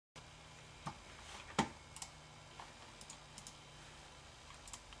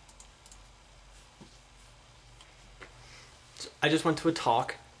I just went to a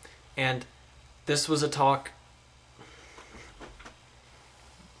talk, and this was a talk.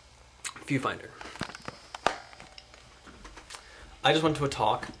 Viewfinder. I just went to a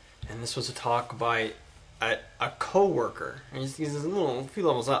talk, and this was a talk by a co-worker. He's a few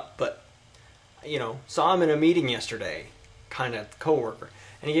levels up, but saw him in a meeting yesterday, kind of co-worker,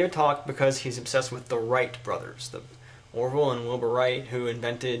 and he gave a talk because he's obsessed with the Wright Brothers, the Orville and Wilbur Wright, who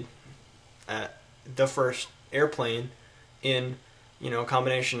invented the first airplane in a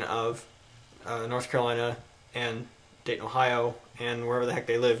combination of North Carolina and Dayton, Ohio, and wherever the heck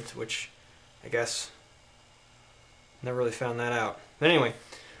they lived, which I guess never really found that out. But anyway,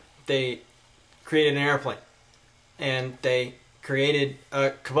 they created an airplane, and they created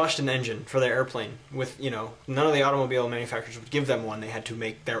a combustion engine for their airplane with, none of the automobile manufacturers would give them one. They had to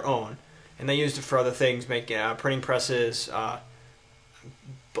make their own, and they used it for other things, make printing presses,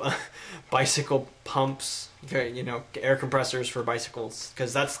 bicycle pumps, air compressors for bicycles,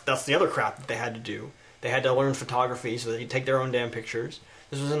 because that's the other crap that they had to do. They had to learn photography so they could take their own damn pictures.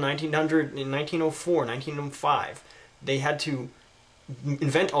 This was in 1904, 1905. They had to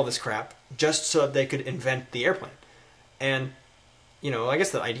invent all this crap just so that they could invent the airplane. And, I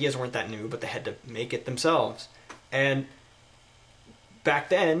guess the ideas weren't that new, but they had to make it themselves. And back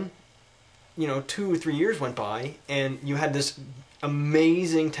then, 2 or 3 years went by, and you had this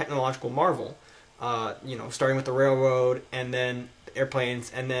amazing technological marvel. Starting with the railroad, and then the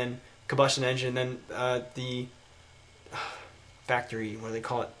airplanes, and then combustion engine, and then the factory, what do they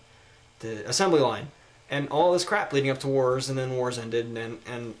call it? The assembly line. And all this crap leading up to wars, and then wars ended,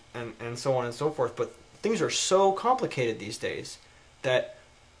 and so on and so forth. But things are so complicated these days that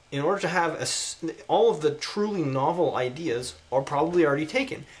in order to have all of the truly novel ideas are probably already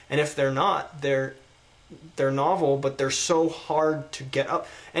taken. And if they're not, they're novel, but they're so hard to get up.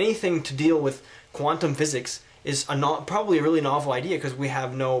 Anything to deal with quantum physics is probably a really novel idea, because we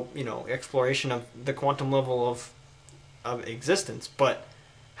have no exploration of the quantum level of existence. But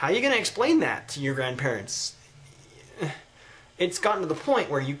how are you going to explain that to your grandparents? It's gotten to the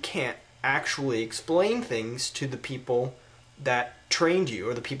point where you can't actually explain things to the people that trained you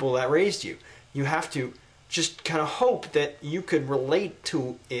or the people that raised you. You have to just kind of hope that you could relate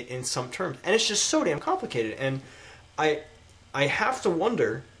to it in some terms. And it's just so damn complicated. And I have to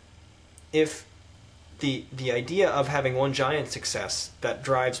wonder if the idea of having one giant success that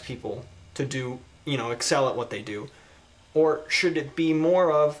drives people to do, excel at what they do, or should it be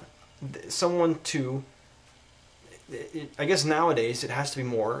more of someone to, I guess nowadays it has to be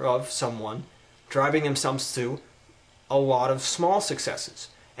more of someone driving themselves to a lot of small successes.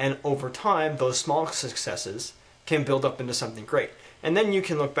 And over time, those small successes can build up into something great. And then you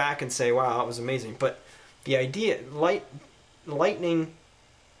can look back and say, wow, that was amazing. But the idea, lightning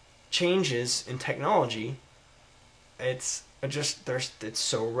changes in technology, it's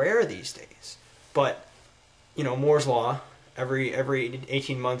so rare these days. But Moore's law, every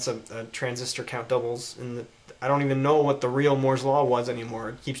 18 months a transistor count doubles, and I don't even know what the real Moore's law was anymore.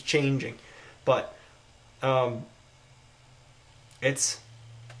 It keeps changing, but it's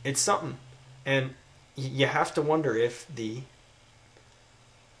something, and you have to wonder if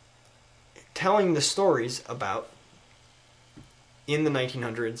telling the stories about in the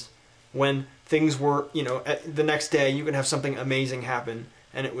 1900s, when things were, the next day you could have something amazing happen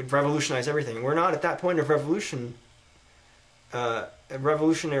and it would revolutionize everything. We're not at that point of revolutionary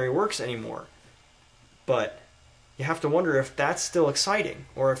works anymore. But you have to wonder if that's still exciting,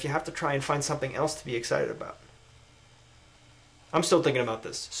 or if you have to try and find something else to be excited about. I'm still thinking about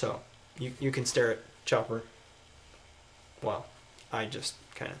this, so you can stare at Chopper while I just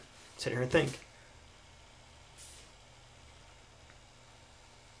kind of sit here and think.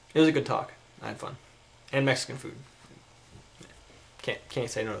 It was a good talk. I had fun. And Mexican food. Can't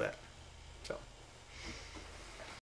say no to that.